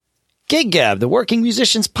Gig Gab, the Working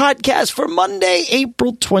Musicians podcast for Monday,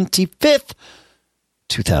 April 25th,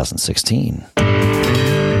 2016.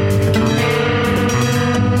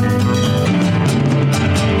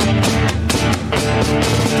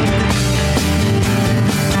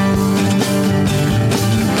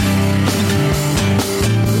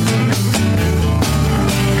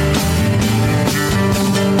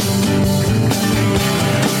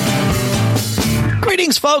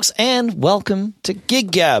 Greetings, folks, and welcome to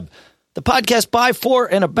Gig Gab, the podcast by, for,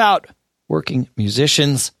 and about working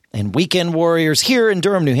musicians and weekend warriors here in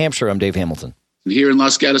Durham, New Hampshire. I'm Dave Hamilton. And here in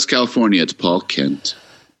Los Gatos, California, it's Paul Kent.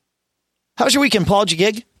 How was your weekend, Paul? Did you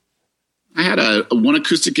gig? I had one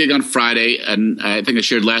acoustic gig on Friday, and I think I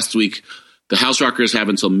shared last week, the House Rockers have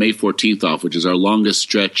until May 14th off, which is our longest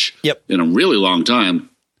stretch in a really long time.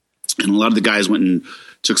 And a lot of the guys went and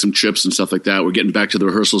took some trips and stuff like that. We're getting back to the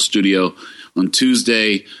rehearsal studio on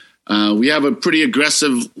Tuesday. We have a pretty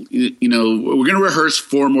aggressive, we're going to rehearse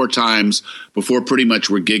 4 more times before pretty much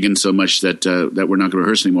we're gigging so much that we're not going to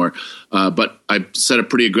rehearse anymore. But I set a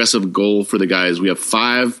pretty aggressive goal for the guys. We have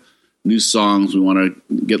 5 new songs we want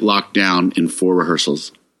to get locked down in 4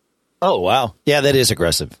 rehearsals. Oh, wow. Yeah, that is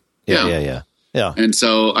aggressive. Yeah. And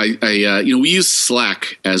so we use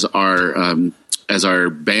Slack as our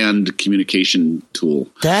band communication tool.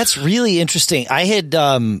 That's really interesting. I had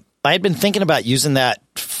been thinking about using that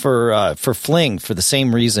for Fling for the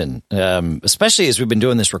same reason, especially as we've been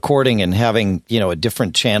doing this recording and having, a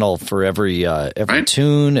different channel for every right.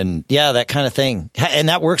 tune and that kind of thing. And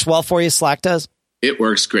that works well for you, Slack does? It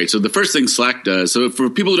works great. So the first thing Slack does, so for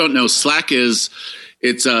people who don't know, Slack is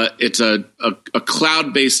it's a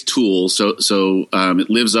cloud-based tool. So it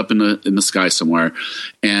lives up in the sky somewhere,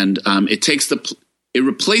 and it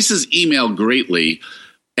replaces email greatly.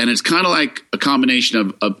 And it's kind of like a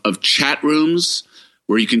combination of chat rooms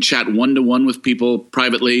where you can chat one-to-one with people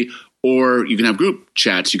privately, or you can have group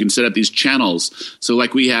chats. You can set up these channels. So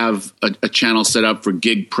like we have a channel set up for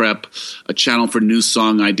gig prep, a channel for new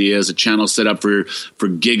song ideas, a channel set up for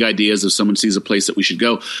gig ideas if someone sees a place that we should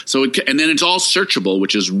go. And then it's all searchable,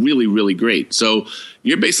 which is really, really great. So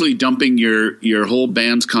you're basically dumping your whole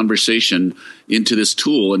band's conversation into this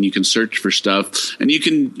tool, and you can search for stuff, and you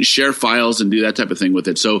can share files and do that type of thing with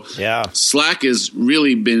it. So Slack has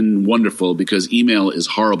really been wonderful because email is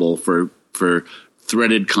horrible for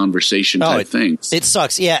threaded convetion type things. It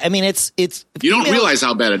sucks. Yeah, I mean, it's you don't realize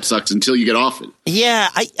how bad it sucks until you get off it. Yeah,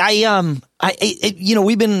 I've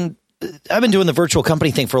been doing the virtual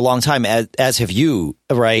company thing for a long time, as have you,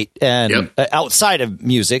 right? And outside of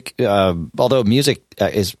music, although music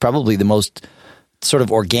is probably the most sort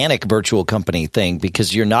of organic virtual company thing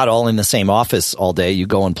because you're not all in the same office all day. You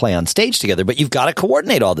go and play on stage together, but you've got to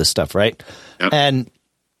coordinate all this stuff, right? Yep. And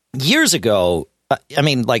years ago,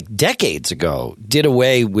 like decades ago, did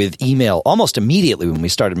away with email almost immediately when we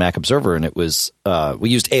started Mac Observer, and it was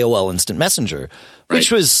we used AOL Instant Messenger,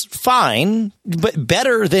 which was fine, but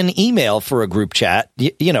better than email for a group chat,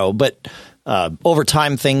 But over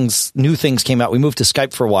time, new things came out. We moved to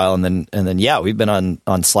Skype for a while, and then we've been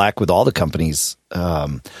on Slack with all the companies.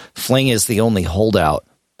 Fling is the only holdout,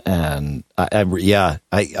 and why are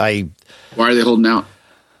they holding out?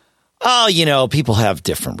 Oh, people have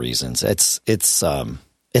different reasons. It's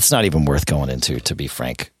not even worth going into, to be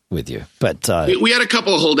frank with you. But we had a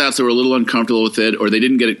couple of holdouts that were a little uncomfortable with it, or they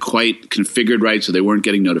didn't get it quite configured right, so they weren't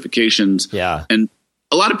getting notifications. Yeah, and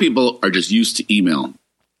a lot of people are just used to email.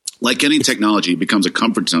 Like any technology, it becomes a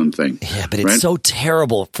comfort zone thing. Yeah, but it's so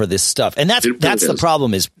terrible for this stuff, and that's the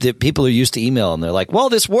problem. Is that people are used to email and they're like, "Well,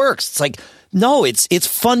 this works." It's like, no, it's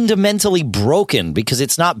fundamentally broken because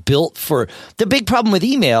it's not built for the big problem with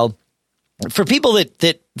email. For people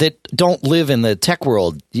that don't live in the tech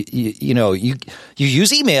world, you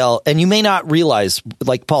use email and you may not realize,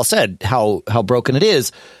 like Paul said, how broken it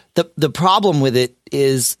is. The problem with it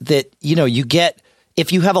is that, you get,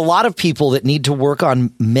 if you have a lot of people that need to work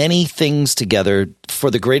on many things together for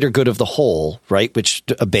the greater good of the whole, right? Which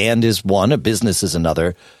a band is one, a business is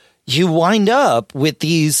another. You wind up with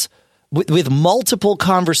with multiple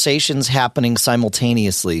conversations happening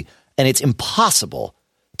simultaneously, and it's impossible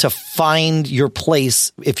to find your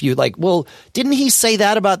place if you like, well, didn't he say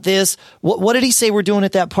that about this? What did he say we're doing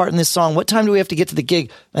at that part in this song? What time do we have to get to the gig?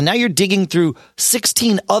 And now you're digging through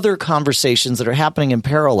 16 other conversations that are happening in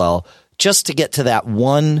parallel just to get to that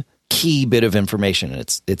one key bit of information.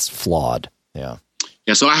 And it's flawed. Yeah.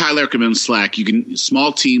 Yeah. So I highly recommend Slack.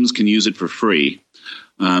 Small teams can use it for free.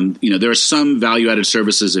 There are some value added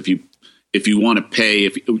services if you want to pay,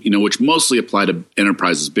 which mostly apply to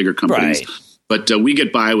enterprises, bigger companies. Right. But we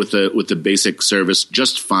get by with the basic service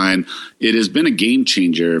just fine. It has been a game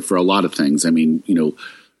changer for a lot of things. I mean,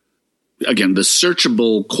 again, the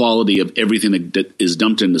searchable quality of everything that is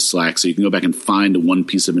dumped into Slack. So you can go back and find one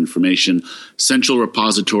piece of information, central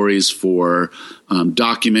repositories for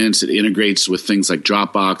documents. It integrates with things like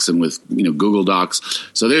Dropbox and with, Google Docs.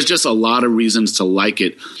 So there's just a lot of reasons to like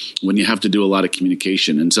it when you have to do a lot of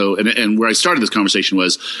communication. And so, and where I started this conversation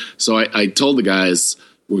was, so I told the guys,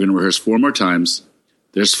 we're going to rehearse 4 more times.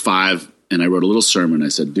 There's 5. And I wrote a little sermon. I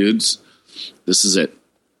said, dudes, this is it.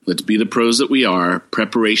 Let's be the pros that we are.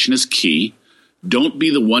 Preparation is key. Don't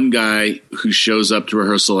be the one guy who shows up to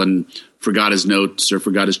rehearsal and forgot his notes or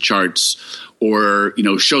forgot his charts, or,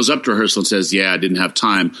 shows up to rehearsal and says, yeah, I didn't have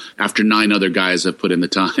time after 9 other guys have put in the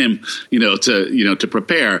time, to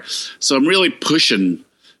prepare. So I'm really pushing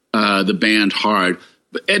the band hard.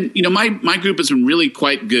 And, my group has been really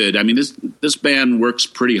quite good. I mean, this band works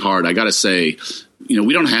pretty hard. I got to say,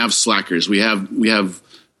 we don't have slackers. We have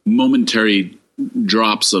momentary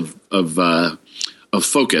drops of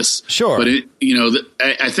focus. Sure. But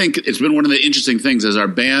I think it's been one of the interesting things as our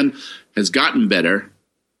band has gotten better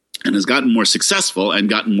and has gotten more successful and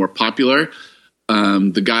gotten more popular.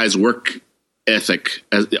 The guys' work ethic,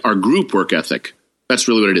 our group work ethic, that's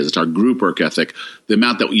really what it is. It's our group work ethic. The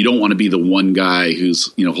amount that you don't want to be the one guy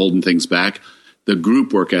who's, holding things back. The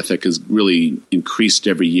group work ethic has really increased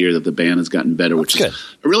every year that the band has gotten better, which is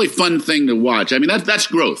a really fun thing to watch. I mean, that's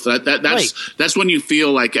growth. That's when you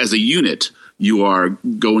feel like as a unit you are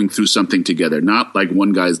going through something together, not like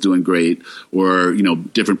one guy's doing great or,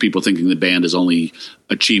 different people thinking the band is only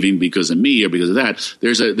achieving because of me or because of that.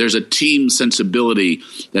 There's a team sensibility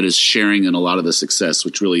that is sharing in a lot of the success,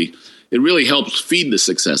 which really helps feed the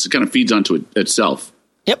success. It kind of feeds onto itself.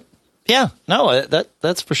 Yep. Yeah. No,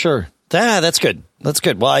 that's for sure. That's good. That's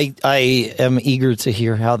good. Well, I am eager to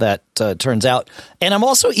hear how that turns out. And I'm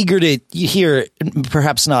also eager to hear,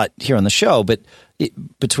 perhaps not here on the show, but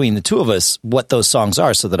between the two of us, what those songs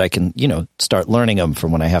are so that I can, start learning them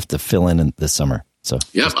from when I have to fill in this summer. So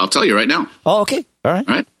yeah, I'll tell you right now. Oh, okay. All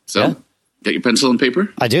right. So Get your pencil and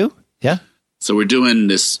paper? I do. Yeah. So we're doing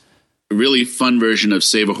this really fun version of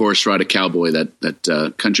Save a Horse, Ride a Cowboy,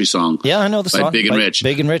 that country song. Yeah, I know the song. Big and Rich.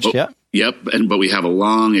 Big and Rich, yeah. Yep. But we have a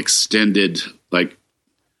long extended,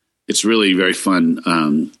 it's really very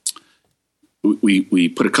fun. We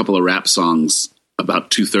put a couple of rap songs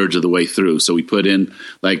about 2/3 of the way through. So we put in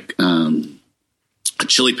a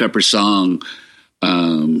Chili Pepper song,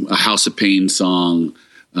 a House of Pain song,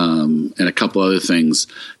 and a couple other things.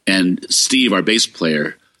 And Steve, our bass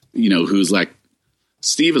player,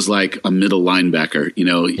 Steve is like a middle linebacker.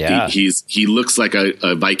 He looks like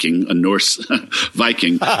a Viking, a Norse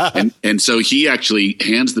Viking. and so he actually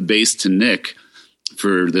hands the bass to Nick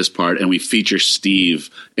for this part, and we feature Steve,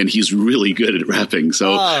 and he's really good at rapping.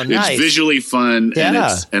 So nice. It's visually fun,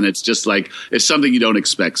 and it's just it's something you don't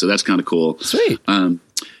expect. So that's kind of cool. Sweet.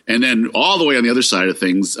 And then all the way on the other side of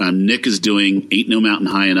things, Nick is doing "Ain't No Mountain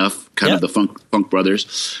High Enough," kind of the Funk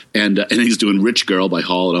Brothers, and he's doing "Rich Girl" by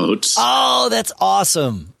Hall & Oates. Oh, that's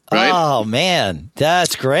awesome! Right? Oh man,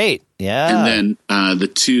 that's great. Yeah. And then the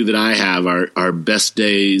two that I have are "Best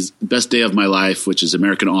Day of My Life," which is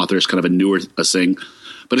American Authors, kind of a newer sing,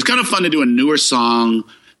 but it's kind of fun to do a newer song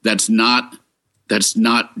that's not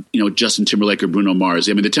Justin Timberlake or Bruno Mars.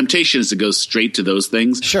 I mean, the temptation is to go straight to those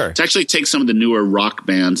things. Sure. To actually take some of the newer rock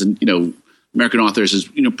bands, and American Authors is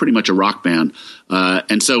pretty much a rock band,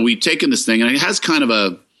 and so we've taken this thing, and it has kind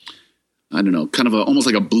of almost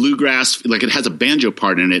like a bluegrass, like it has a banjo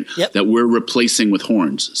part in it that we're replacing with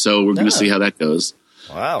horns. So we're going to see how that goes.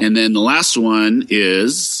 Wow. And then the last one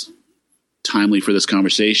is timely for this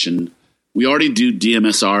conversation. We already do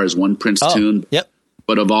DMSR as one Prince tune. Yep.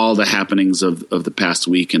 But of all the happenings of the past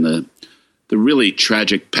week and the really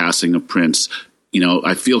tragic passing of Prince,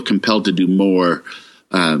 I feel compelled to do more.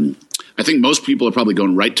 I think most people are probably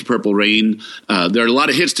going right to Purple Rain. There are a lot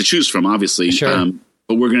of hits to choose from, obviously. Sure.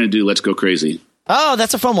 But we're going to do Let's Go Crazy. Oh,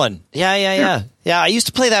 that's a fun one. Yeah. I used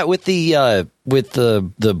to play that with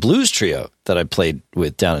the blues trio that I played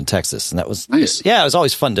with down in Texas, and that was nice. Yeah, it was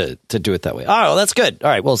always fun to do it that way. Oh, well, that's good. All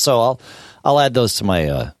right, well, so I'll add those to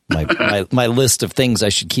my my list of things I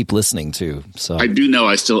should keep listening to. So I do know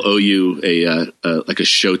I still owe you a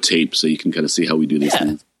show tape, so you can kind of see how we do these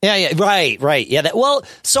things. Yeah, right. Yeah,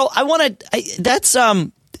 so I want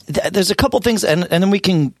to. There's a couple things, and then we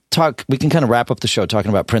can talk. We can kind of wrap up the show talking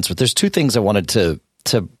about Prince. But there's two things I wanted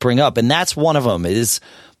to bring up, and that's one of them is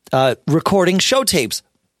recording show tapes.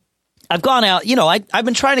 I've gone out. I've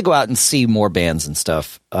been trying to go out and see more bands and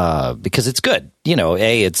stuff because it's good.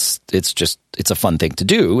 It's a fun thing to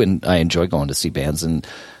do, and I enjoy going to see bands, and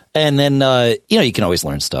then you can always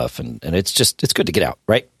learn stuff, and it's good to get out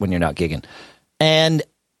right when you're not gigging, and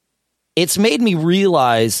it's made me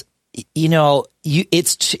realize.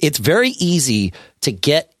 it's very easy to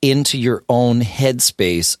get into your own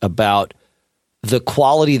headspace about the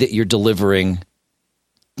quality that you're delivering,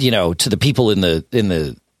 to the people in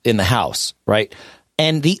the house, right?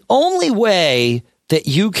 And the only way that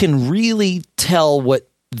you can really tell what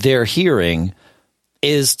they're hearing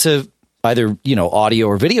is to either, audio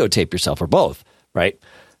or videotape yourself or both, right?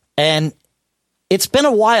 And it's been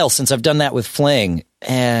a while since I've done that with Fling,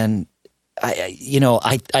 and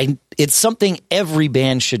it's something every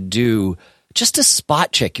band should do, just to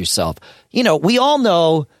spot check yourself. We all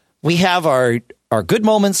know we have our good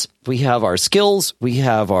moments, we have our skills, we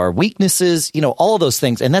have our weaknesses, all of those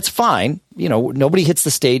things, and that's fine. Nobody hits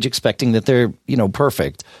the stage expecting that they're,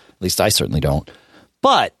 perfect. At least I certainly don't.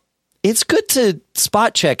 But it's good to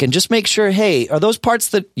spot check and just make sure, hey, are those parts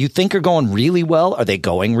that you think are going really well, are they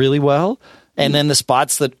going really well? And then the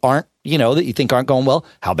spots that aren't, that you think aren't going well,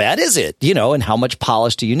 how bad is it? And how much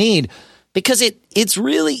polish do you need? Because it's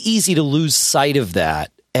really easy to lose sight of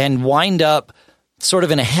that and wind up sort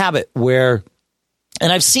of in a habit where,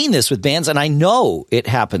 and I've seen this with bands, and I know it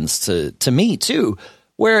happens to me too,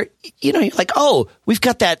 where, you're like, oh, we've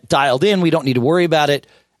got that dialed in, we don't need to worry about it.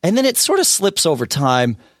 And then it sort of slips over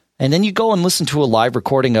time. And then you go and listen to a live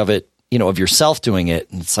recording of it, of yourself doing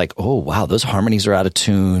it. And it's like, oh, wow, those harmonies are out of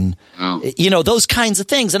tune. Oh. Those kinds of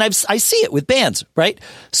things. And I see it with bands, right?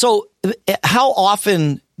 So how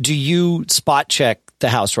often do you spot check the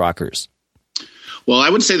house rockers? Well, I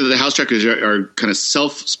would say that the house rockers are kind of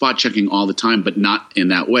self-spot checking all the time, but not in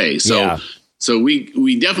that way. So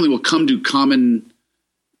we definitely will come to common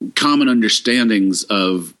understandings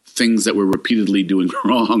of things that we're repeatedly doing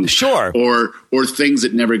wrong. Sure. Or things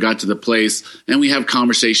that never got to the place. And we have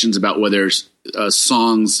conversations about whether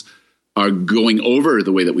songs are going over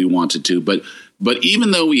the way that we wanted to. But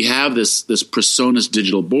even though we have this PreSonus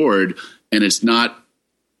digital board and it's not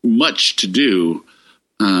much to do,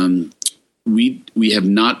 we have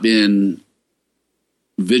not been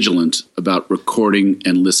vigilant about recording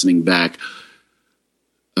and listening back.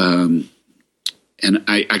 And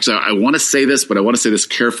I want to say this, but I want to say this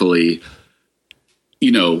carefully.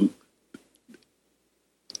 There's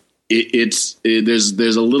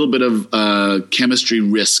a little bit of chemistry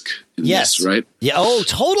risk in this, right? Yeah. Oh,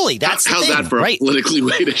 totally. That's how's that for a politically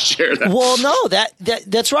way to share that? Well, no,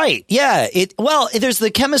 that's right. Yeah. There's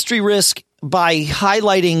the chemistry risk by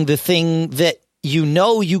highlighting the thing that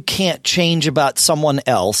you can't change about someone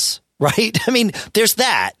else, right? I mean, there's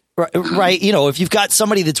that. Right. If you've got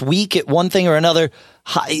somebody that's weak at one thing or another,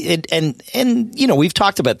 and we've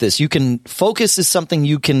talked about this, focus is something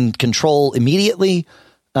you can control immediately.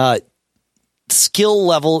 Skill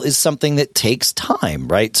level is something that takes time,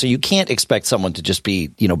 right? So you can't expect someone to just be,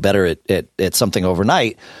 better at something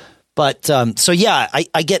overnight. But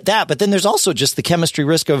I get that. But then there's also just the chemistry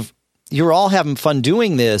risk of you're all having fun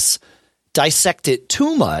doing this, dissect it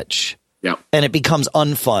too much. Yeah. And it becomes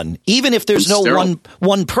unfun, even if there's no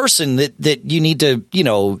one person that you need to,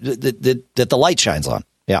 that the light shines on.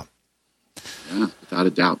 Yeah. Yeah, without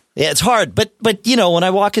a doubt. Yeah, it's hard. But when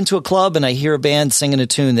I walk into a club and I hear a band singing a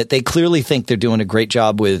tune that they clearly think they're doing a great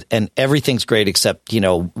job with, and everything's great except,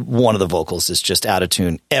 one of the vocals is just out of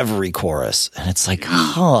tune every chorus. And it's like,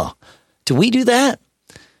 do we do that?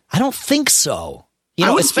 I don't think so.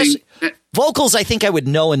 Especially vocals, I think I would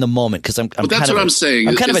know in the moment because I'm kind of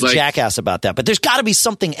a jackass about that. But there's got to be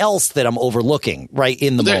something else that I'm overlooking right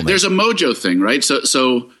in the moment. There's a mojo thing, right?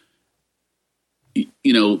 So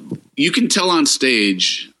you can tell on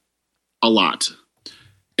stage a lot,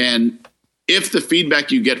 and if the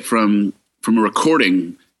feedback you get from a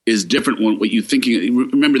recording is different than what you thinking.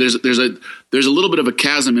 Remember, there's a little bit of a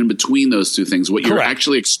chasm in between those two things. What you're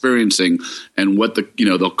actually experiencing and what the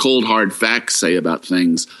cold hard facts say about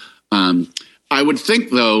things. I would think,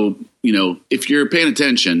 though, if you're paying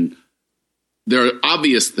attention, there are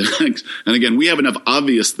obvious things, and again, we have enough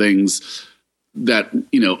obvious things that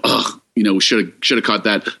should have caught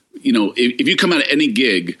that. If you come out of any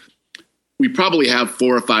gig, we probably have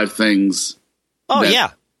 4 or 5 things. Oh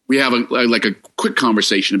yeah. We have a quick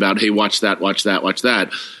conversation about, hey, watch that,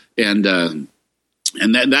 and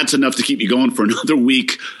that's enough to keep you going for another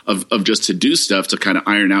week of just to do stuff to kind of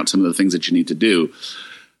iron out some of the things that you need to do.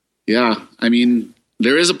 Yeah, I mean,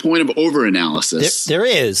 there is a point of over-analysis. There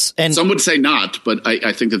is, and some would say not, but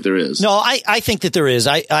I think that there is. No, I think that there is.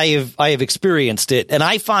 I have experienced it, and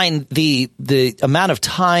I find the amount of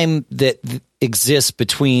time that exists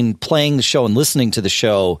between playing the show and listening to the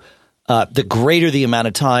show. The greater the amount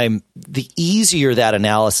of time, the easier that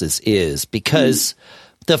analysis is, because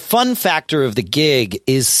the fun factor of the gig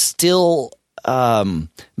is still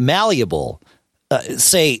malleable,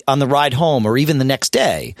 say on the ride home or even the next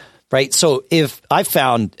day. right? So if I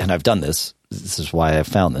found, and I've done this is why I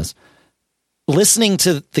found this, listening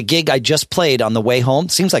to the gig I just played on the way home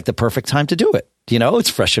seems like the perfect time to do it. You know, it's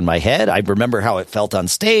fresh in my head. I remember how it felt on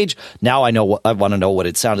stage. Now I know I want to know what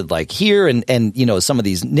it sounded like here, and you know, some of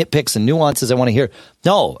these nitpicks and nuances I want to hear.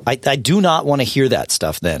 No, I do not want to hear that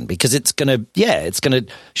stuff then, because it's gonna potentially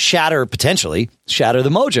shatter the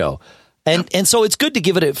mojo. And so it's good to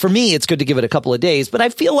give it, for me, it's good to give it a couple of days. But I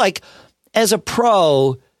feel like as a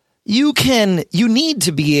pro, you need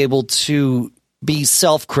to be able to be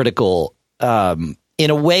self-critical in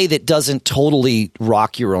a way that doesn't totally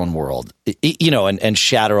rock your own world, you know, and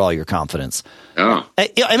shatter all your confidence. Oh.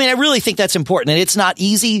 I mean, I really think that's important, and it's not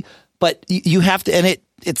easy, but you have to, and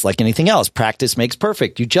it's like anything else. Practice makes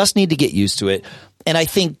perfect. You just need to get used to it. And I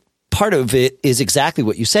think part of it is exactly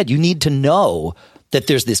what you said. You need to know that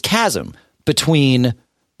there's this chasm between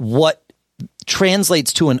what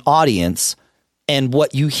translates to an audience and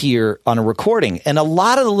what you hear on a recording. And a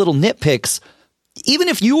lot of the little nitpicks, even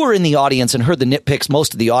if you were in the audience and heard the nitpicks,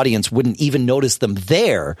 most of the audience wouldn't even notice them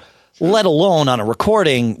there, let alone on a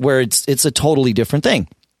recording where it's a totally different thing.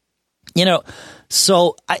 You know,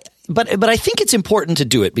 so but I think it's important to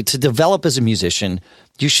do it, to develop as a musician.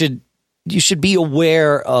 You should be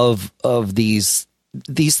aware of these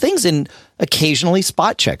things and occasionally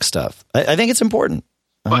spot check stuff. I think it's important.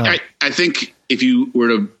 Well, I think if you were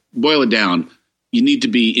to boil it down, you need to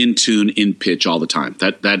be in tune, in pitch all the time.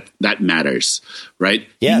 That matters, right?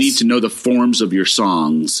 Yes. You need to know the forms of your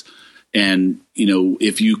songs. And, you know,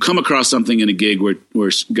 if you come across something in a gig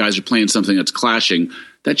where guys are playing something that's clashing,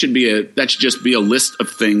 that should just be a list of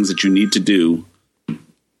things that you need to do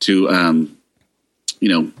to, you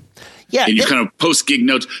know, yeah, and you kind of post gig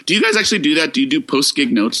notes. Do you guys actually do that? Do you do post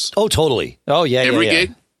gig notes? Oh, totally. Oh, yeah. Every yeah.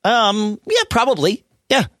 gig? Yeah, probably.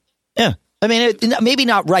 Yeah. I mean, maybe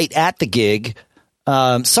not right at the gig.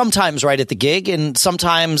 Sometimes right at the gig, and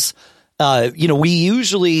sometimes, you know, we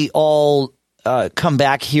usually all come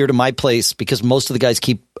back here to my place because most of the guys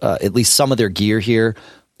keep at least some of their gear here,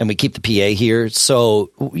 and we keep the PA here.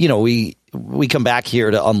 So, you know, we come back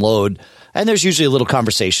here to unload, and there's usually a little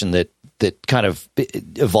conversation that kind of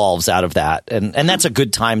evolves out of that. And that's a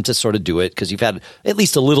good time to sort of do it, because you've had at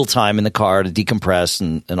least a little time in the car to decompress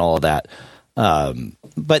and all of that.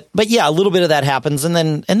 But yeah, a little bit of that happens. And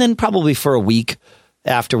then probably for a week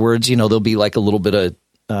afterwards, you know, there'll be like a little bit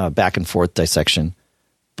of back and forth dissection.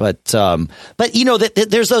 But you know,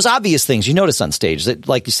 there's those obvious things you notice on stage that,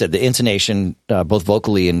 like you said, the intonation, both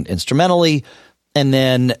vocally and instrumentally, and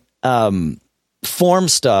then form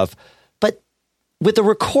stuff. With the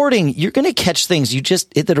recording, you're going to catch things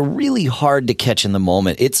that are really hard to catch in the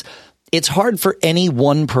moment. It's hard for any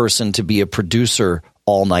one person to be a producer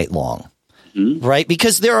all night long, right?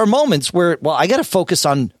 Because there are moments where, well, I got to focus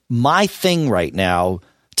on my thing right now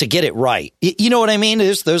to get it right. You know what I mean?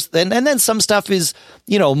 And then some stuff is,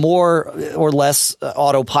 you know, more or less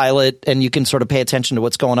autopilot, and you can sort of pay attention to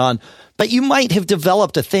what's going on. But you might have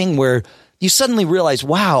developed a thing where you suddenly realize,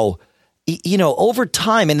 wow, you know, over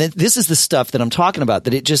time, and this is the stuff that I'm talking about,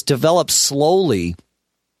 that it just develops slowly.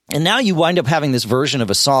 And now you wind up having this version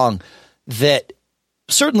of a song that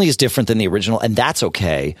certainly is different than the original, and that's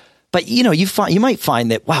okay. But, you know, you might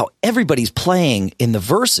find that, wow, everybody's playing in the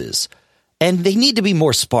verses, and they need to be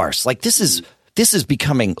more sparse. Like this is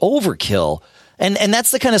becoming overkill. And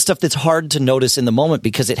that's the kind of stuff that's hard to notice in the moment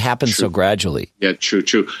because it happens so gradually. Yeah,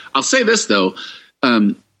 true. I'll say this, though.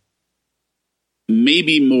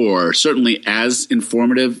 Maybe more, certainly as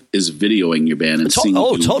informative is videoing your band and seeing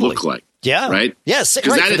what you look like. Yeah. Right? Yes.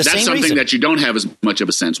 Because that's something that you don't have as much of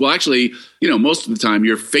a sense. Well, actually, you know, most of the time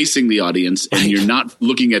you're facing the audience and you're not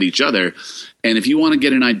looking at each other. And if you want to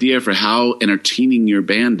get an idea for how entertaining your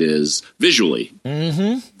band is visually,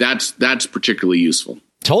 that's particularly useful.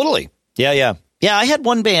 Totally. Yeah. I had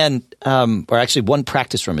one band, or actually one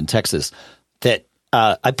practice room in Texas, that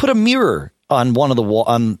I put a mirror on one of the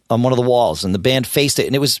on one of the walls, and the band faced it.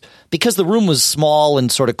 And it was because the room was small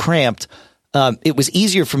and sort of cramped. It was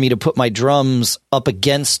easier for me to put my drums up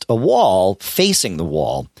against a wall, facing the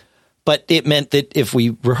wall. But it meant that if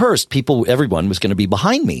we rehearsed, everyone was going to be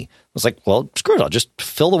behind me. I was like, well, screw it. I'll just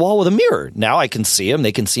fill the wall with a mirror. Now I can see them.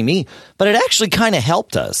 They can see me. But it actually kind of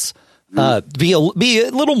helped us be a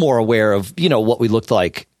little more aware of, you know, what we looked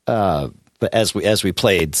like as we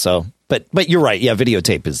played. So, but you're right. Yeah,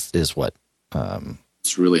 videotape is what.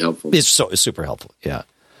 It's really helpful. It's super helpful. Yeah.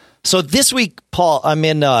 So this week, Paul, I'm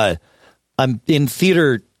in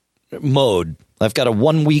theater mode. I've got a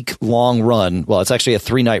 1 week long run. Well, it's actually a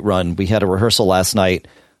 3-night run. We had a rehearsal last night.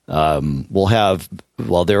 There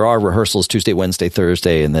are rehearsals Tuesday, Wednesday,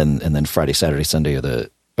 Thursday, and then Friday, Saturday, Sunday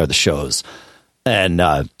are the shows. And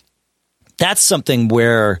that's something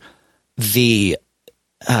where the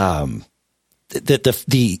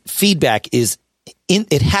feedback is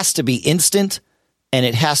it has to be instant, and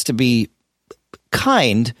it has to be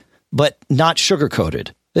kind, but not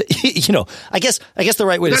sugar-coated. I guess the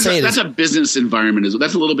right way to say it is... That's a business environment.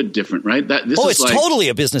 That's a little bit different, right? It's totally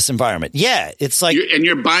a business environment. Yeah, it's like...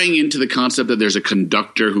 You're buying into the concept that there's a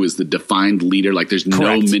conductor who is the defined leader. Like there's Correct.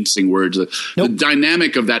 no mincing words. Nope. The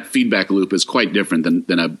dynamic of that feedback loop is quite different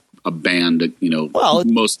than a band,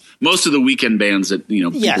 most of the weekend bands that,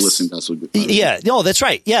 people listen to us would be. Yeah, no, that's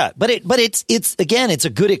right. Yeah. But it's again, it's a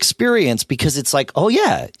good experience because it's like, oh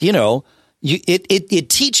yeah, it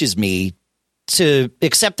teaches me to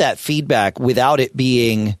accept that feedback without it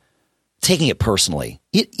being taking it personally.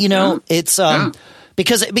 It's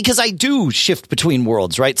because I do shift between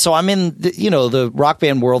worlds, right? So I'm in the rock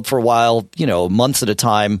band world for a while, months at a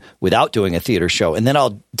time without doing a theater show, and then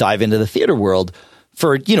I'll dive into the theater world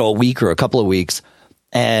for a week or a couple of weeks,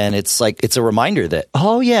 and it's like it's a reminder that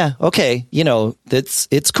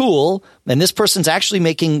it's cool, and this person's actually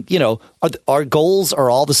making our goals are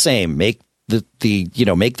all the same. Make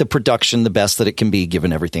make the production the best that it can be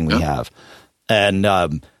given everything we have. And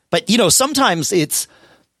but sometimes it's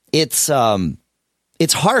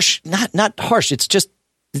harsh, not harsh,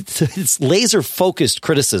 it's laser focused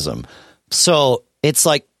criticism. So it's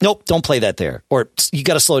like, nope, don't play that there, or you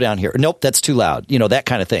got to slow down here, or, nope, that's too loud, that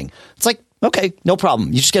kind of thing. It's like, okay, no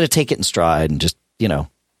problem, you just got to take it in stride and just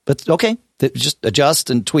but okay, just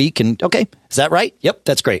adjust and tweak, and okay, is that right? Yep,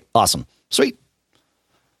 that's great, awesome, sweet.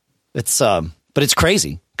 It's but it's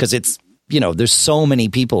crazy because it's there's so many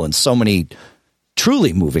people and so many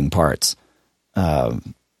truly moving parts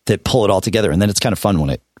that pull it all together, and then it's kind of fun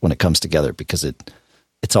when it comes together because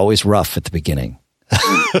it's always rough at the beginning.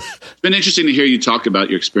 It's been interesting to hear you talk about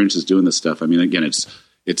your experiences doing this stuff. I mean, again, it's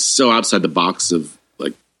so outside the box of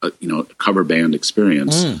like a cover band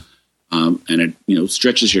experience, and it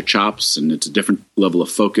stretches your chops, and it's a different level of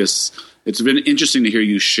focus. It's been interesting to hear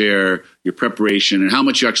you share your preparation and how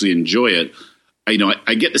much you actually enjoy it.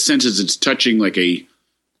 I get the sense that it's touching like a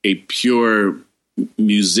pure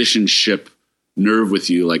musicianship nerve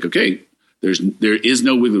with you. Like, okay, there is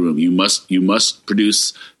no wiggle room. You must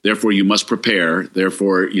produce. Therefore, you must prepare.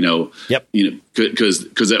 Therefore,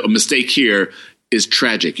 because a mistake here is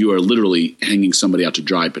tragic. You are literally hanging somebody out to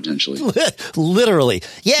dry potentially. Literally,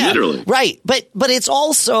 yeah, literally, right. But it's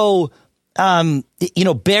also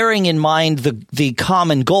bearing in mind the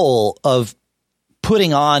common goal of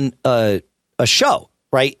putting on a show,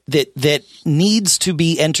 right? That needs to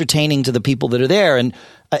be entertaining to the people that are there. And,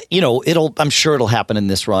 I'm sure it'll happen in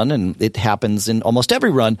this run, and it happens in almost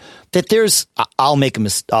every run, that I'll make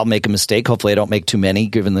a mistake. Hopefully I don't make too many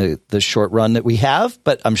given the short run that we have,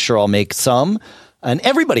 but I'm sure I'll make some, and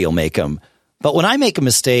everybody will make them. But when I make a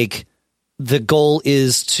mistake, the goal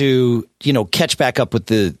is to, catch back up with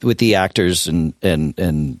the actors and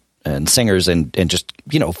singers and just,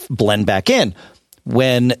 blend back in.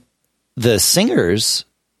 When the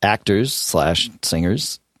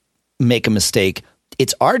actors/singers make a mistake,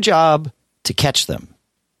 it's our job to catch them,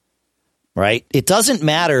 right? It doesn't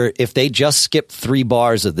matter if they just skip 3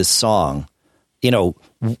 bars of this song.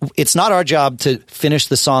 It's not our job to finish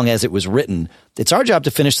the song as it was written. It's our job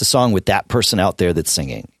to finish the song with that person out there that's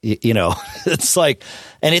singing. It's like,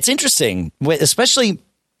 and it's interesting, especially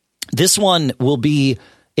this one will be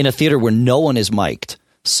in a theater where no one is mic'd.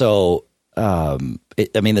 So,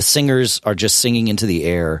 the singers are just singing into the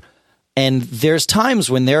air, and there's times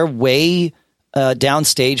when they're way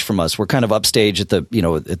downstage from us. We're kind of upstage at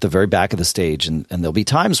the very back of the stage, and there'll be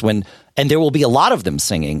times when there will be a lot of them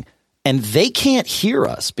singing, and they can't hear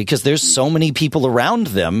us because there's so many people around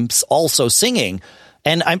them also singing.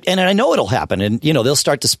 And I know it'll happen, and they'll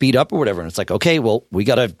start to speed up or whatever, and it's like, okay, well, we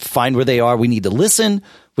got to find where they are. We need to listen,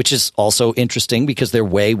 which is also interesting because they're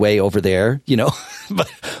way, way over there, but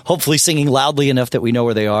hopefully singing loudly enough that we know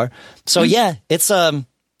where they are. So yeah, it's a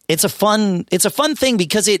fun thing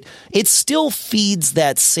because it still feeds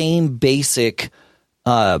that same basic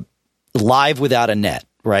live without a net,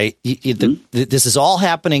 right? This is all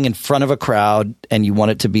happening in front of a crowd, and you want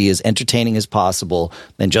it to be as entertaining as possible.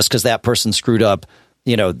 And just because that person screwed up,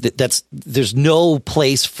 there's no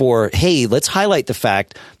place for, hey, let's highlight the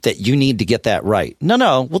fact that you need to get that right.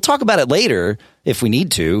 No, we'll talk about it later if we need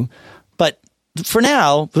to. But for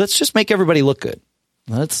now, let's just make everybody look good.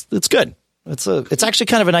 That's good. It's actually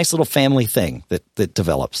kind of a nice little family thing that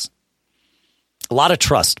develops. A lot of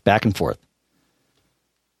trust back and forth,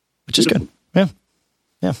 which is good.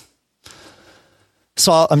 Yeah.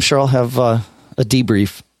 So I'm sure I'll have a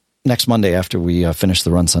debrief next Monday after we finish the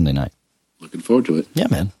run Sunday night. Looking forward to it. Yeah,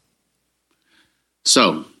 man.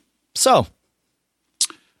 So So,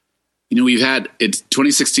 we've had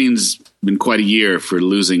 2016's been quite a year for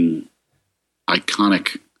losing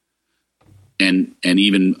iconic and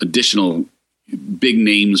even additional big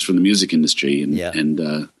names from the music industry.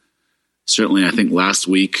 And certainly I think last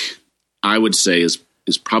week I would say is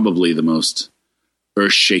probably the most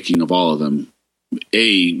earth shaking of all of them.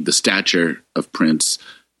 A, the stature of Prince.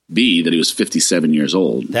 B, that he was 57 years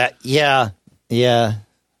old. And we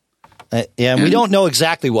don't know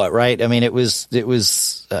exactly what, right? I mean, it was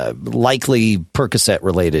likely Percocet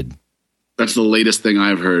related. That's the latest thing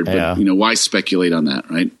I've heard. But, why speculate on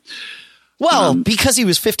that, right? Well, because he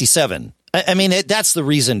was 57. I mean, that's the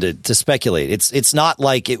reason to speculate. It's not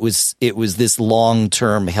like it was this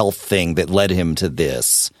long-term health thing that led him to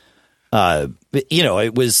this.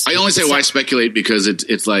 It was. I only say why speculate because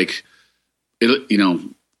it's like,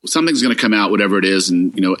 something's going to come out, whatever it is.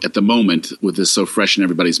 And, at the moment with this so fresh in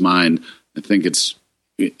everybody's mind, I think it's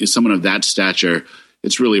someone of that stature.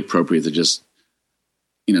 It's really appropriate to just,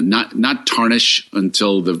 not tarnish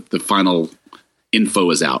until the final info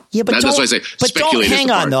is out. Yeah, but that's why I say speculate.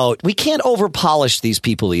 Hang on, though. We can't over-polish these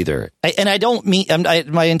people either. And I don't mean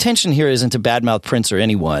my intention here isn't to badmouth Prince or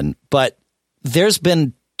anyone, but there's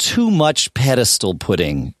been too much pedestal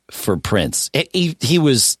putting for Prince. He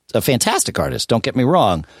was a fantastic artist. Don't get me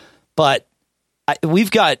wrong, but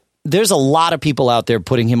there's a lot of people out there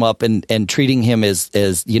putting him up and treating him as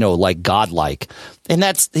like godlike, and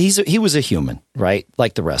he was a human, right?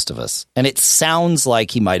 Like the rest of us. And it sounds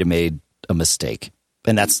like he might have made a mistake,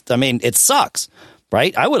 and it sucks,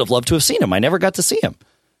 right? I would have loved to have seen him. I never got to see him,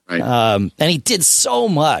 right? And he did so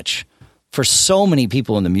much for so many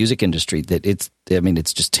people in the music industry that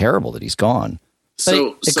it's just terrible that he's gone.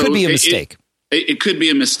 So it could be a mistake. It could be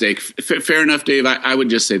a mistake. Fair enough, Dave. I would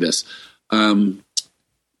just say this.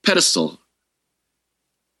 Pedestal.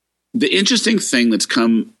 The interesting thing that's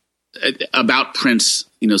come about Prince,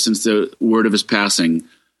 since the word of his passing,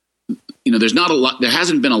 there's not a lot. There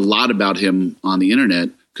hasn't been a lot about him on the internet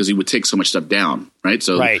because he would take so much stuff down, right?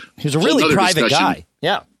 So right. He was a really private guy.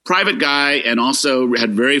 Yeah. Private guy, and also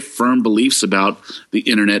had very firm beliefs about the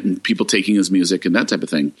internet and people taking his music and that type of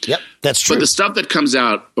thing. Yep, that's true. But the stuff that comes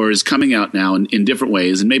out or is coming out now in different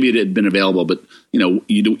ways, and maybe it had been available, but you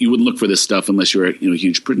wouldn't look for this stuff unless you're a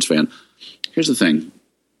huge Prince fan. Here's the thing: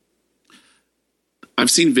 I've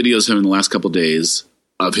seen videos of him in the last couple of days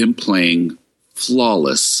of him playing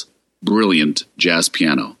flawless, brilliant jazz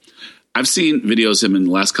piano. I've seen videos of him in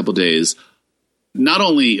the last couple of days. Not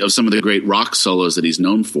only of some of the great rock solos that he's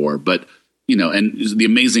known for, but, and the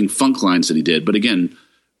amazing funk lines that he did, but again,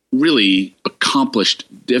 really accomplished,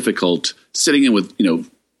 difficult, sitting in with,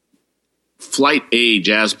 flight A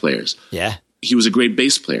jazz players. Yeah. He was a great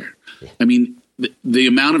bass player. Yeah. I mean, the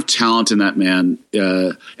amount of talent in that man,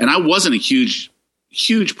 and I wasn't a huge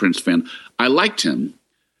Prince fan. I liked him.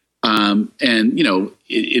 And, in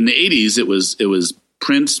the 80s, it was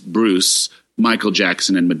Prince, Bruce, Michael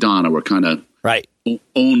Jackson, and Madonna were kind of, right.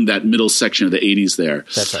 Owned that middle section of the 80s there.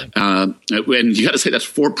 That's right. And you got to say that's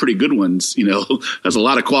four pretty good ones. That's a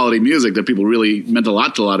lot of quality music that people really meant a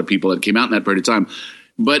lot to a lot of people that came out in that period of time.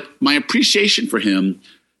 But my appreciation for him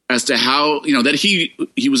as to how, that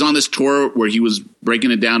he was on this tour where he was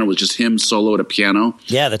breaking it down. It was just him solo at a piano.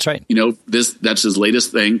 Yeah, that's right. That's his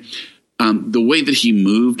latest thing. The way that he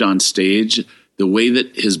moved on stage, the way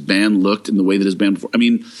that his band looked and the way that his band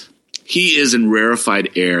performed. He is in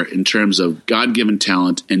rarefied air in terms of God-given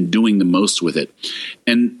talent and doing the most with it.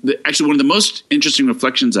 And actually, one of the most interesting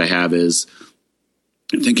reflections I have is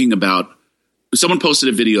thinking about someone posted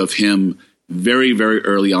a video of him very, very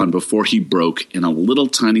early on before he broke in a little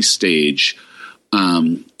tiny stage,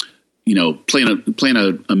 playing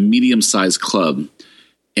a medium-sized club.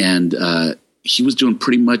 And he was doing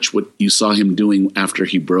pretty much what you saw him doing after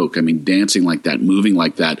he broke. I mean, dancing like that, moving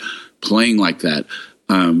like that, playing like that.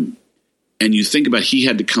 And you think about he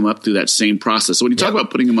had to come up through that same process. So when you talk about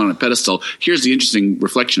putting him on a pedestal, here's the interesting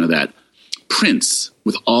reflection of that. Prince,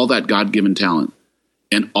 with all that God-given talent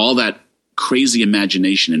and all that crazy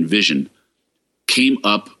imagination and vision, came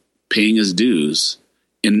up paying his dues.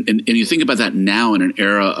 And you think about that now in an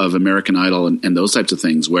era of American Idol and those types of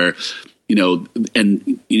things where,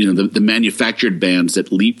 the manufactured bands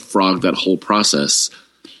that leapfrog that whole process.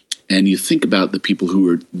 And you think about the people who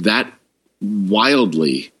were that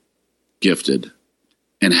wildly gifted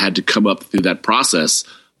and had to come up through that process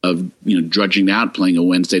of, drudging out, playing a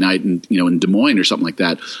Wednesday night in Des Moines or something like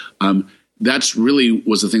that. That's really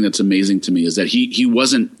was the thing that's amazing to me is that he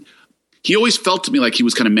always felt to me like he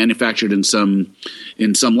was kind of manufactured in some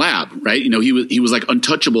lab, right? He was like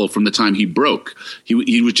untouchable from the time he broke.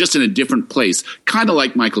 He was just in a different place, kind of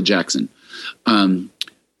like Michael Jackson.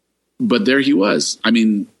 but there he was. I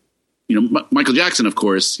mean, Michael Jackson, of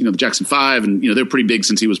course, the Jackson 5, and, they're pretty big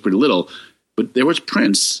since he was pretty little. But there was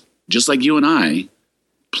Prince, just like you and I,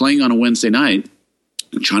 playing on a Wednesday night,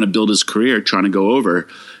 trying to build his career, trying to go over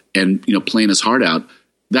and, playing his heart out.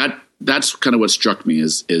 That's kind of what struck me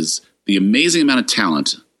is the amazing amount of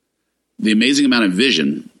talent, the amazing amount of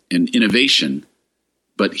vision and innovation.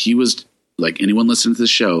 But he was, like anyone listening to this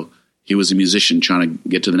show, he was a musician trying to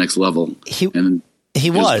get to the next level. He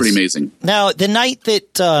was pretty amazing. Now, the night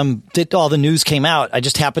that all the news came out, I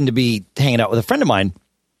just happened to be hanging out with a friend of mine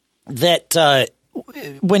that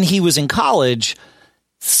when he was in college,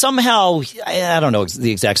 somehow, I don't know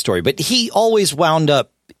the exact story, but he always wound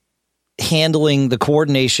up handling the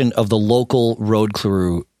coordination of the local road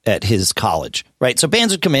crew at his college, right? So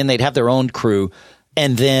bands would come in, they'd have their own crew,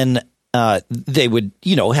 and then they would,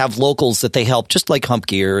 have locals that they help, just like hump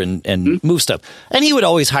gear and move stuff. And he would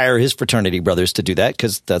always hire his fraternity brothers to do that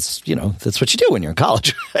because that's what you do when you're in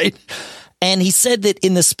college, right? And he said that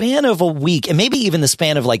in the span of a week, and maybe even the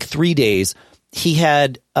span of like 3 days, he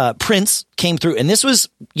had Prince came through. And this was,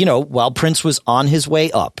 while Prince was on his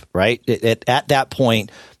way up, right? At that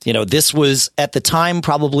point, this was at the time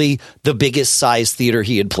probably the biggest size theater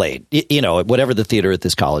he had played, whatever the theater at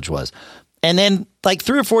this college was. And then like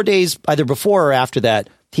 3 or 4 days, either before or after that,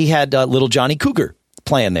 he had Little Johnny Cougar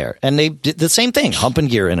playing there. And they did the same thing, humping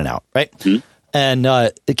gear in and out, right? Mm-hmm. And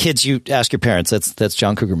the kids, you ask your parents, that's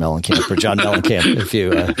John Cougar Mellencamp or John Mellencamp if you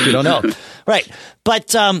don't know. Right.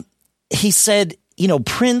 But he said,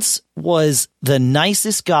 Prince was the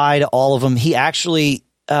nicest guy to all of them. He actually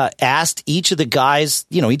asked each of the guys,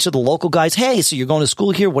 each of the local guys, hey, so you're going to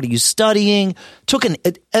school here? What are you studying? Took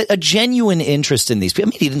a genuine interest in these people.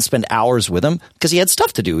 I mean, he didn't spend hours with them because he had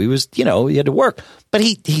stuff to do. He was, he had to work. But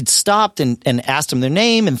he'd stopped and asked them their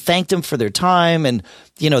name and thanked them for their time. And,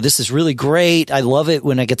 this is really great. I love it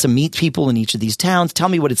when I get to meet people in each of these towns. Tell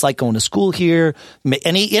me what it's like going to school here.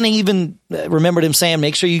 And he even remembered him saying,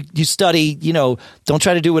 make sure you study, don't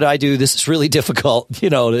try to do what I do. This is really difficult.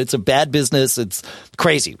 It's a bad business. It's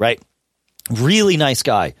crazy, right? Really nice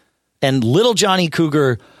guy. And Little Johnny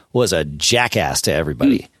Cougar was a jackass to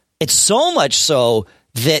everybody. It's so much so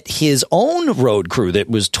that his own road crew that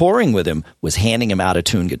was touring with him was handing him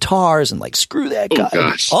out-of-tune guitars and like, screw that guy. Oh,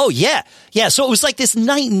 gosh. Oh, yeah. Yeah. So it was like this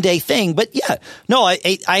night and day thing. But yeah, no,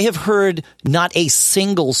 I have heard not a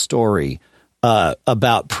single story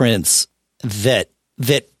about Prince that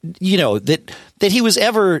he was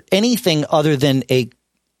ever anything other than a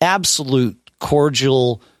absolute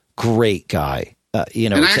cordial, great guy.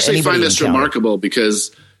 And I actually find this remarkable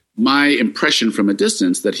because my impression from a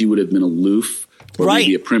distance that he would have been aloof or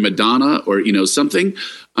maybe a prima donna or, something.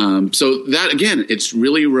 So that, again, it's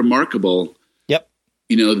really remarkable, Yep.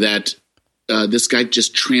 That this guy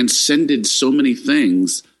just transcended so many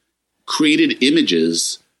things, created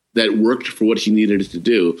images that worked for what he needed to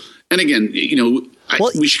do. And again,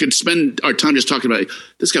 we should spend our time just talking about it.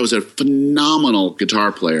 This guy was a phenomenal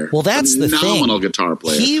guitar player. Well, that's the thing. Phenomenal guitar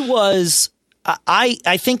player. He was,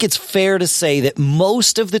 I think it's fair to say that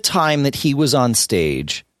most of the time that he was on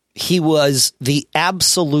stage, he was the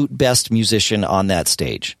absolute best musician on that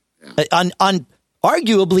stage. Yeah. On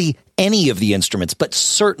arguably any of the instruments, but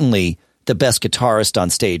certainly the best guitarist on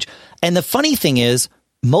stage. And the funny thing is,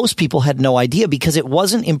 most people had no idea because it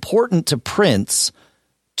wasn't important to Prince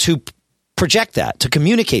to project that, to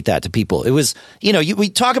communicate that to people. It was, we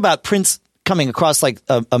talk about Prince coming across like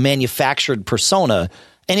a manufactured persona,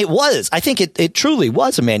 and it was. I think it truly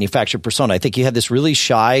was a manufactured persona. I think you had this really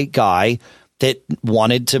shy guy that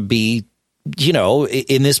wanted to be,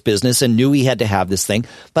 in this business and knew he had to have this thing.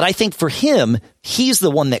 But I think for him, he's the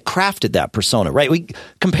one that crafted that persona, right? We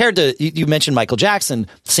compared to, you mentioned Michael Jackson,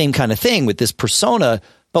 same kind of thing with this persona,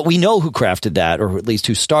 but we know who crafted that, or at least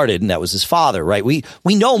who started, and that was his father, right? We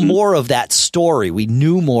know more of that story. We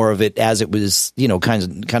knew more of it as it was,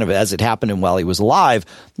 kind of as it happened and while he was alive.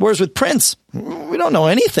 Whereas with Prince, we don't know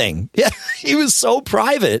anything. Yeah, he was so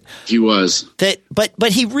private. He was.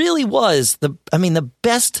 But he really was the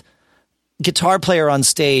best guitar player on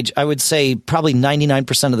stage. I would say probably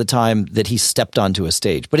 99% of the time that he stepped onto a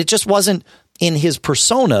stage, but it just wasn't in his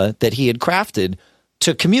persona that he had crafted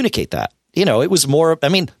to communicate that. It was more,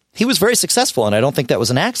 he was very successful, and I don't think that was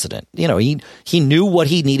an accident. He knew what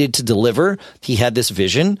he needed to deliver. He had this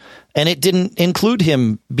vision, and it didn't include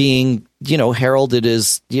him being, heralded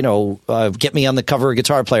as, get me on the cover of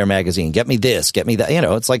Guitar Player magazine, get me this, get me that.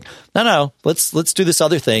 It's like, no, let's do this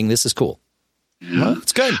other thing. This is cool. Yeah. Well,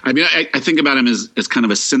 it's good. I think about him as kind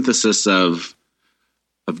of a synthesis of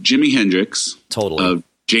Jimi Hendrix, totally, of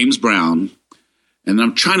James Brown, and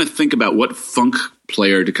I'm trying to think about what funk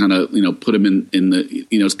player to kind of, put him in the,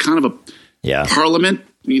 it's kind of a parliament,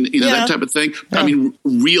 that type of thing. Yeah. I mean,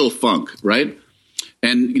 real funk, right?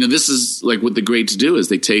 And, this is like what the greats do is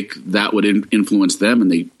they take that would influence them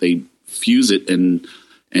and they fuse it and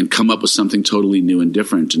come up with something totally new and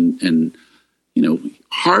different and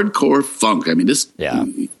hardcore funk. I mean,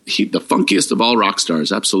 the funkiest of all rock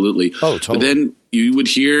stars. Absolutely. Oh, totally. But then you would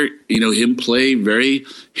hear, him play very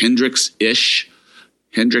Hendrix-esque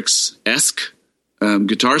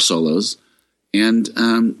guitar solos and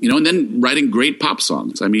then writing great pop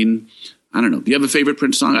songs. I mean, I don't know. Do you have a favorite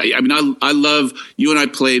Prince song? I love, you and I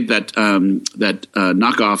played that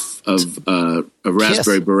knockoff of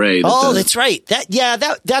Raspberry Beret. That's right.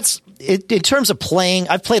 That's in terms of playing.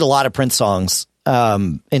 I've played a lot of Prince songs.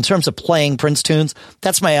 In terms of playing Prince tunes,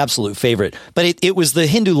 that's my absolute favorite. But it was the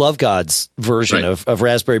Hindu Love Gods version of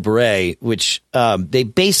Raspberry Beret, which they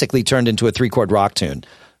basically turned into a 3-chord rock tune.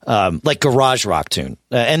 Like garage rock tune.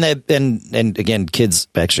 And again, kids,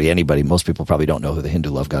 actually anybody, most people probably don't know who the Hindu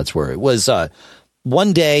Love Gods were. It was,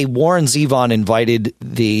 one day Warren Zevon invited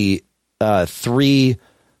the, 3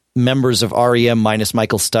 members of REM minus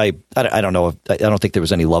Michael Stipe. I don't know. I don't think there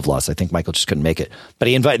was any love loss. I think Michael just couldn't make it, but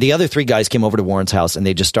he invited the other 3 guys came over to Warren's house and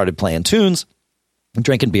they just started playing tunes,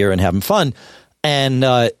 drinking beer and having fun. And,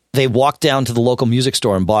 they walked down to the local music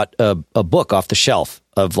store and bought a book off the shelf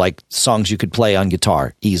of like songs you could play on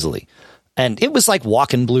guitar easily. And it was like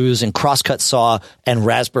Walkin' Blues and Crosscut Saw and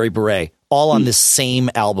Raspberry Beret all on this same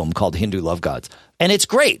album called Hindu Love Gods. And it's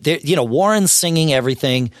great. Warren's singing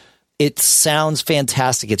everything. It sounds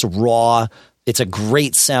fantastic. It's raw. It's a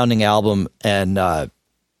great sounding album. And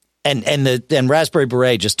Raspberry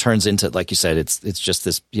Beret just turns into, like you said, it's just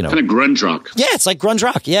this, kind of grunge rock. Yeah, it's like grunge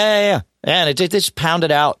rock. Yeah. And it just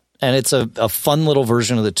pounded out. And it's a fun little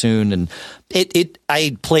version of the tune. And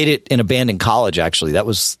I played it in a band in college, actually. That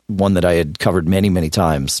was one that I had covered many, many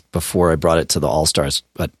times before I brought it to the All-Stars.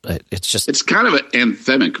 But it's kind of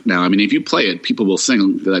anthemic now. I mean, if you play it, people will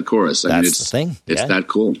sing that chorus. That's the thing. It's that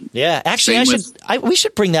cool. Yeah. Actually, we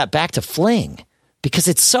should bring that back to Fling. Because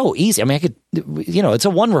it's so easy. I mean, it's a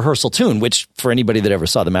one rehearsal tune, which for anybody that ever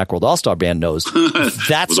saw the Macworld All-Star Band knows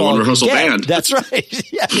that's all one rehearsal band. That's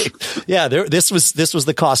right. Yeah. This was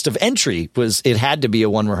the cost of entry. It had to be a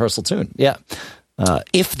one rehearsal tune. Yeah,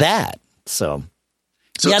 if that. So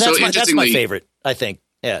that's my favorite. I think.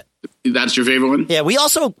 Yeah, that's your favorite one. Yeah, we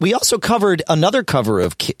also covered another cover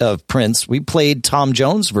of Prince. We played Tom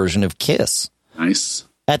Jones' version of Kiss. Nice.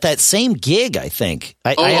 At that same gig, I think.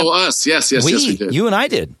 Us. Yes, we did. You and I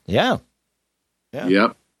did. Yeah.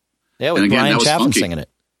 Yep. Yeah, with Brian Chaffin singing it.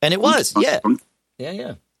 And it was. Yeah.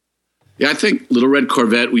 Yeah. Yeah, I think Little Red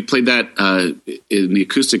Corvette, we played that in the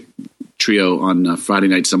acoustic trio on Friday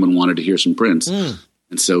night. Someone wanted to hear some Prince. And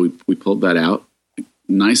so we pulled that out.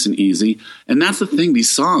 Nice and easy. And that's the thing.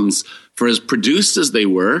 These songs, for as produced as they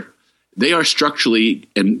were, they are structurally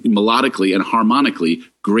and melodically and harmonically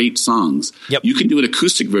great songs. Yep. You can do an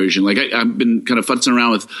acoustic version. Like I've been kind of futzing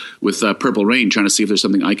around with Purple Rain, trying to see if there's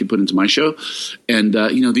something I could put into my show. And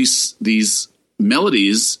these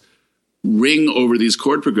melodies ring over these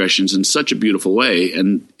chord progressions in such a beautiful way,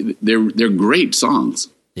 and they're great songs.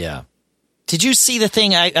 Yeah. Did you see the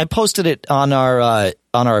thing? I posted it on our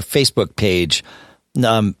Facebook page.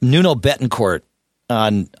 Nuno Bettencourt.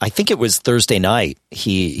 I think it was Thursday night.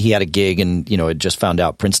 He had a gig and had just found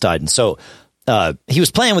out Prince died, and so he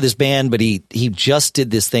was playing with his band, but he just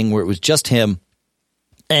did this thing where it was just him,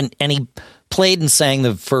 and he played and sang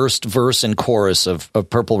the first verse and chorus of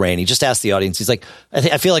Purple Rain. He just asked the audience. He's like,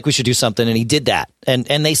 I feel like we should do something, and he did that, and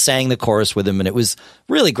they sang the chorus with him, and it was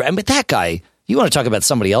really great. But that guy, you want to talk about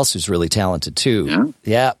somebody else who's really talented too?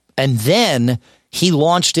 Yeah. And then he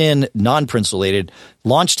launched non-Prince related,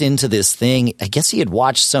 launched into this thing. I guess he had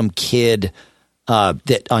watched some kid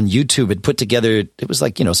that on YouTube had put together, it was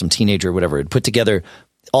like, some teenager or whatever, had put together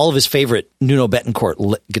all of his favorite Nuno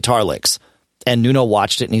Bettencourt guitar licks. And Nuno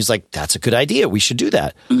watched it and he's like, that's a good idea. We should do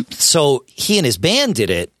that. So he and his band did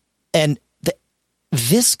it. And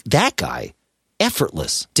that guy,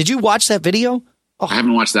 effortless. Did you watch that video? Oh. I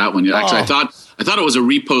haven't watched that one yet. Actually, I thought it was a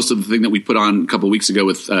repost of the thing that we put on a couple of weeks ago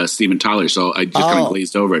with Steven Tyler. So I just kind of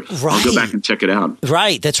glazed over it. Right. I'll go back and check it out.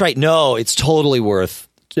 Right. That's right. No, it's totally worth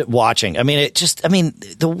watching. I mean,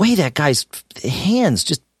 the way that guy's hands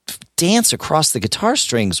just dance across the guitar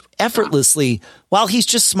strings effortlessly while he's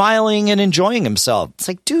just smiling and enjoying himself. It's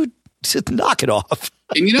like, dude, just knock it off.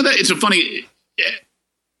 And that it's a funny,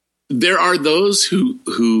 there are those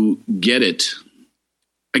who get it.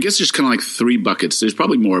 I guess there's kind of like 3 buckets. There's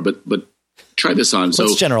probably more, but try this on.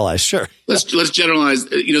 Let's generalize. Sure. Let's generalize.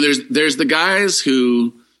 There's the guys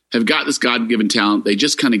who have got this God-given talent. They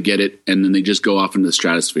just kind of get it, and then they just go off into the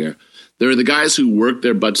stratosphere. There are the guys who work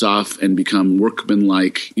their butts off and become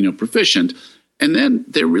workmanlike, proficient. And then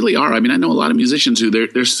there really are. I mean, I know a lot of musicians who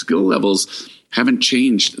their skill levels haven't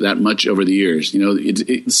changed that much over the years.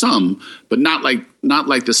 Some, but not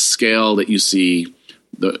like the scale that you see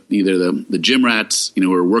either the gym rats,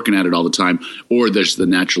 who are working at it all the time, or there's the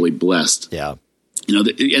naturally blessed. Yeah.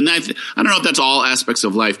 And I don't know if that's all aspects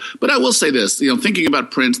of life, but I will say this, thinking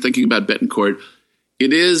about Prince, thinking about Bettencourt,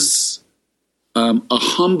 it is a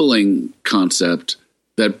humbling concept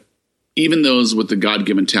that even those with the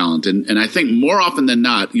God-given talent, and I think more often than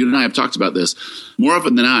not, you and I have talked about this, more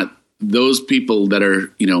often than not, those people that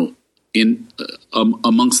are, in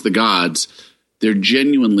amongst the gods, they're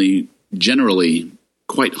generally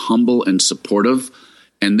quite humble and supportive.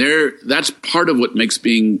 And that's part of what makes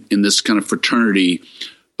being in this kind of fraternity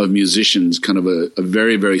of musicians kind of a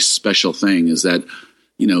very, very special thing, is that,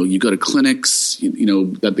 you go to clinics,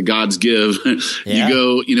 that the gods give, Yeah.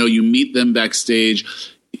 you meet them backstage.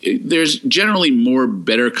 There's generally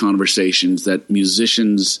better conversations that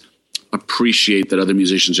musicians appreciate, that other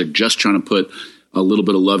musicians are just trying to put a little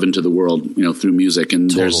bit of love into the world, through music. And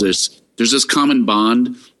Totally. there's this common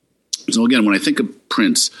bond. So again, when I think of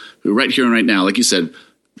Prince, who right here and right now, like you said,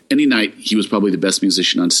 any night he was probably the best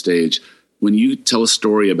musician on stage. When you tell a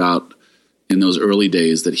story about in those early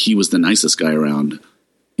days that he was the nicest guy around,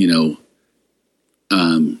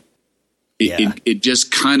 it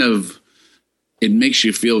just kind of, it makes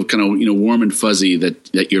you feel kind of, warm and fuzzy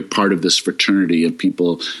that you're part of this fraternity of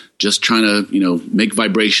people just trying to, make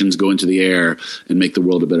vibrations go into the air and make the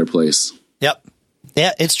world a better place. Yep.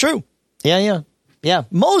 Yeah, it's true. Yeah.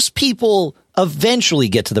 Most people eventually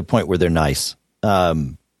get to the point where they're nice.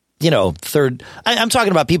 I'm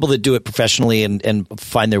talking about people that do it professionally and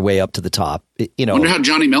find their way up to the top. I wonder how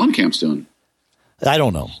Johnny Mellencamp's doing. I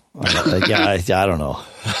don't know. I don't know.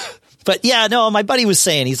 But yeah, no, my buddy was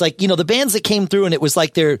saying, he's like, the bands that came through and it was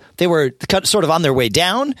like they were sort of on their way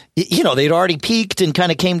down, they'd already peaked and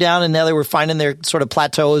kind of came down, and now they were finding their sort of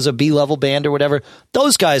plateau as a B-level band or whatever.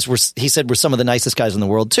 Those guys were some of the nicest guys in the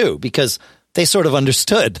world too, because they sort of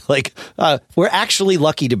understood, like, we're actually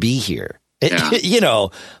lucky to be here. Yeah.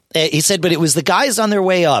 He said, but it was the guys on their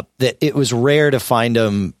way up that it was rare to find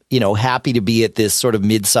them, happy to be at this sort of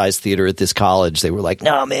mid-sized theater at this college. They were like,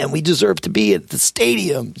 no, man, we deserve to be at the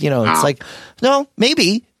stadium. It's like, no,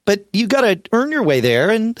 maybe, but you got to earn your way there,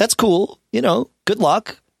 and that's cool. Good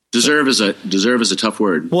luck. Deserve is a tough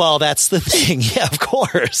word. Well, that's the thing. Yeah, of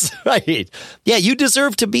course. Right. Yeah, you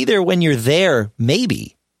deserve to be there when you're there,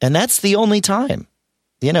 maybe. And that's the only time,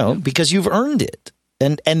 because you've earned it.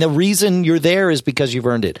 And the reason you're there is because you've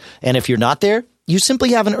earned it. And if you're not there, you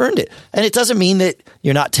simply haven't earned it. And it doesn't mean that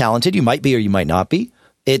you're not talented. You might be or you might not be.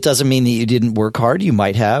 It doesn't mean that you didn't work hard. You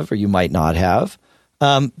might have or you might not have.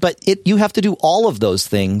 But you have to do all of those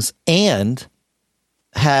things and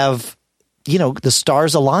have, the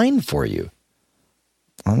stars align for you.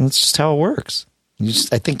 And that's just how it works.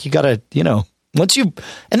 I think you got to, once you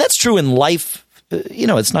 – and that's true in life.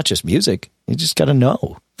 It's not just music. You just got to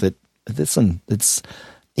know that it's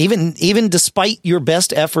even despite your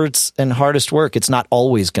best efforts and hardest work, it's not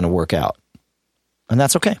always going to work out, and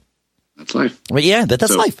that's okay. That's life. But yeah,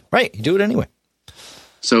 that's life, right? You do it anyway.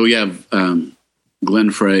 So we have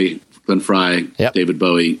Glenn Frey, yep. David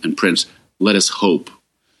Bowie, and Prince. Let us hope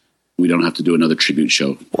we don't have to do another tribute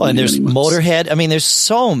show. Well, and there's Motorhead. I mean,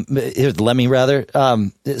 there's Lemmy rather.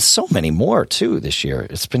 There's so many more too this year.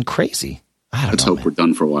 It's been crazy. Let's hope we're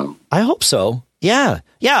done for a while. I hope so. Yeah.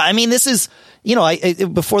 I mean, this is,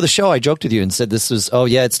 before the show, I joked with you and said this is,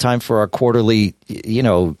 it's time for our quarterly,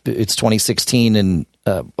 it's 2016 and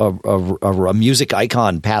a music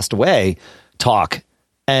icon passed away talk.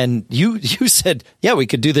 And you said, yeah, we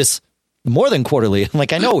could do this more than quarterly. I'm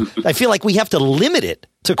like, I know. I feel like we have to limit it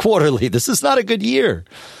to quarterly. This is not a good year.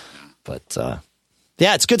 But,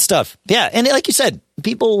 yeah, it's good stuff. Yeah. And like you said,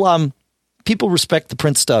 people respect the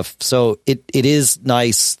Prince stuff. So it is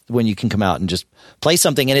nice when you can come out and just play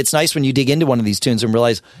something. And it's nice when you dig into one of these tunes and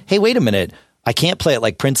realize, hey, wait a minute, I can't play it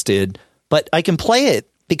like Prince did, but I can play it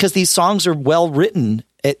because these songs are well written,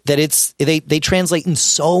 that they translate in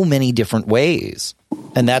so many different ways.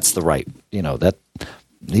 And that's the right, that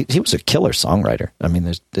he was a killer songwriter. I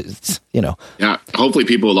mean, Yeah. Hopefully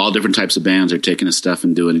people with all different types of bands are taking his stuff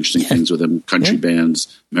and doing interesting things with him. Country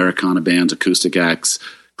bands, Americana bands, acoustic acts,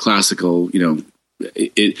 classical,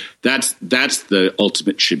 that's the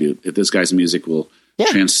ultimate tribute. If this guy's music will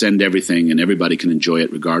transcend everything and everybody can enjoy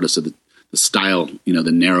it regardless of the style,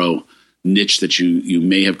 the narrow niche that you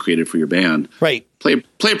may have created for your band. Right. Play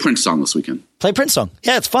a Prince song this weekend. Play a Prince song.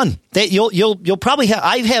 Yeah, it's fun. You'll probably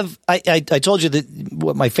have. I told you that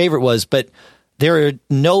what my favorite was, but there are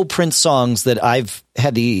no Prince songs that I've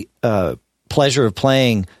had the pleasure of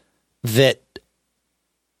playing that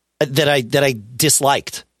I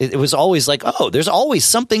disliked. It was always like, oh, there's always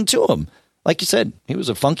something to him. Like you said, he was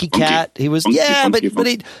a funky cat. He was, funky.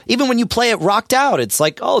 But even when you play it rocked out, it's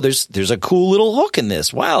like, oh, there's a cool little hook in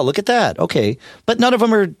this. Wow, look at that. Okay, but none of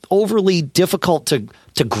them are overly difficult to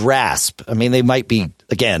grasp. I mean, they might be.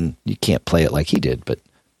 Again, you can't play it like he did, but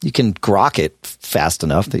you can grok it fast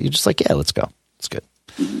enough that you're just like, yeah, let's go. It's good.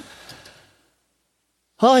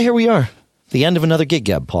 Oh, here we are, the end of another Gig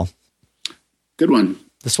Gab, Paul. Good one.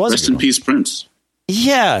 This was rest in peace, Prince.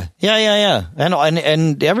 Yeah.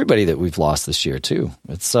 And everybody that we've lost this year too.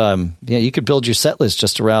 It's you could build your set list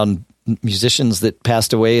just around musicians that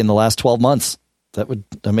passed away in the last 12 months. That would,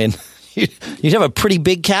 I mean, you'd have a pretty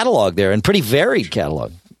big catalog there and pretty varied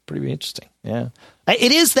catalog. Pretty interesting. Yeah.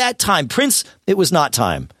 It is that time. Prince, it was not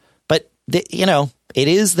time, but it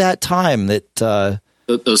is that time that those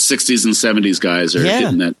 60s and 70s guys are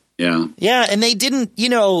getting that. Yeah. Yeah. And they didn't,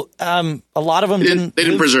 a lot of them they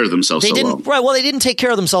didn't preserve themselves so well. Right. Well, they didn't take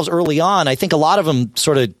care of themselves early on. I think a lot of them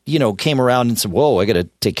sort of, came around and said, whoa, I got to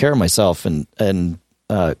take care of myself. And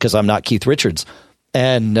because I'm not Keith Richards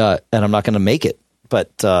and I'm not going to make it.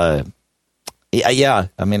 But yeah,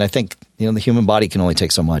 I mean, I think, the human body can only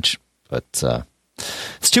take so much, but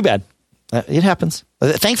it's too bad. It happens.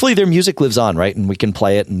 Thankfully, their music lives on, right? And we can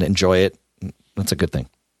play it and enjoy it. That's a good thing.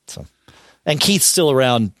 So. And Keith's still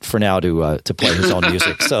around for now to play his own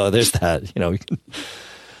music. So there's that, we can,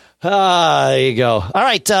 there you go. All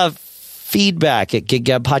right. Feedback at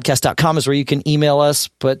giggabpodcast.com is where you can email us,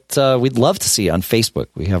 but we'd love to see you on Facebook.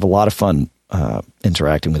 We have a lot of fun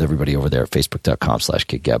interacting with everybody over there at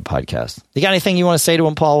facebook.com/giggabpodcast. You got anything you want to say to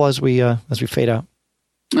him, Paul, as we fade out?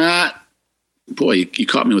 Boy, you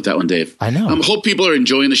caught me with that one, Dave. I know. Hope people are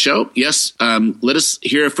enjoying the show. Yes. Let us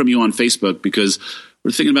hear from you on Facebook because we're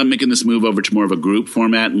thinking about making this move over to more of a group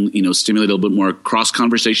format and, stimulate a little bit more cross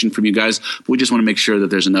conversation from you guys. But we just want to make sure that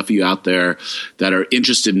there's enough of you out there that are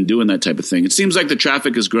interested in doing that type of thing. It seems like the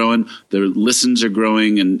traffic is growing, the listens are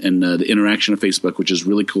growing, and the interaction on Facebook, which is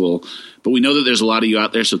really cool. But we know that there's a lot of you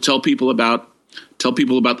out there. So tell people about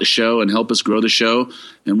the show and help us grow the show.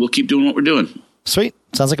 And we'll keep doing what we're doing. Sweet.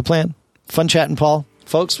 Sounds like a plan. Fun chatting, Paul.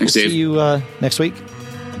 Folks, Thanks, we'll Dave. see you next week.